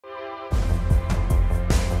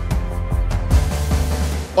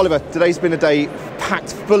Oliver, today's been a day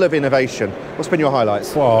packed full of innovation. What's been your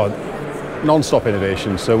highlights? Well, non-stop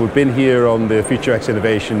innovation. So we've been here on the FutureX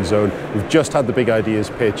Innovation Zone. We've just had the big ideas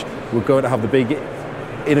pitch. We're going to have the big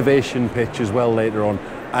innovation pitch as well later on.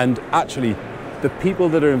 And actually, the people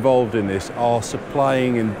that are involved in this are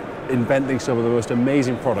supplying and inventing some of the most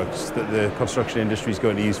amazing products that the construction industry is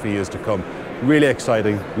going to use for years to come. Really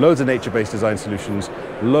exciting, loads of nature-based design solutions,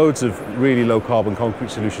 loads of really low carbon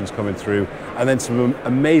concrete solutions coming through, and then some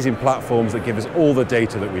amazing platforms that give us all the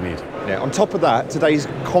data that we need. Yeah, on top of that, today's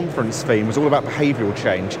conference theme was all about behavioural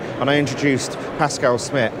change, and I introduced Pascal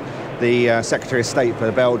Smit, the Secretary of State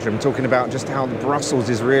for Belgium, talking about just how Brussels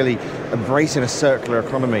is really embracing a circular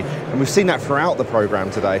economy, and we've seen that throughout the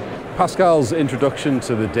programme today. Pascal's introduction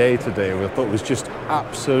to the day today, I thought was just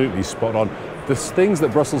absolutely spot on. The things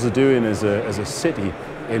that Brussels are doing as a city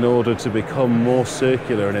in order to become more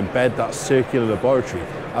circular and embed that circular laboratory,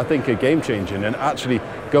 I think are game-changing, and actually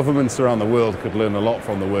governments around the world could learn a lot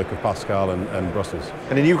from the work of Pascal and Brussels.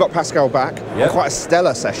 And then you've got Pascal back on quite a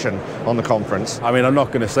stellar session on the conference. I mean, I'm not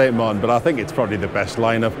going to say it, Martin, but I think it's probably the best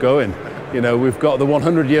lineup going. You know, we've got the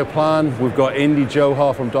 100-year plan, we've got Indy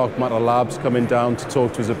Johar from Dark Matter Labs coming down to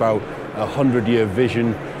talk to us about a 100-year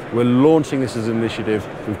vision. We're launching this as an initiative.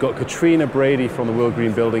 We've got Katrina Brady from the World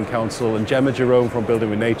Green Building Council and Gemma Jerome from Building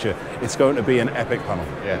with Nature. It's going to be an epic panel.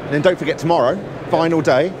 Yeah. And then don't forget tomorrow, final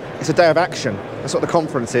day, it's a day of action. That's what the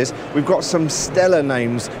conference is. We've got some stellar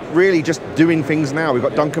names really just doing things now. We've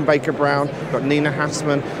got Duncan Baker-Brown, we've got Nina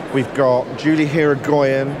Hassman, we've got Julie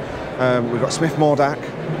Hiragoyen, we've got Smith Mordak.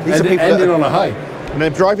 These are people ending on a high. And they're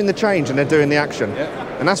driving the change and they're doing the action.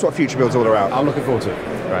 Yeah. And that's what Futurebuild's all about. I'm looking forward to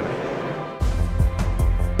it. Right.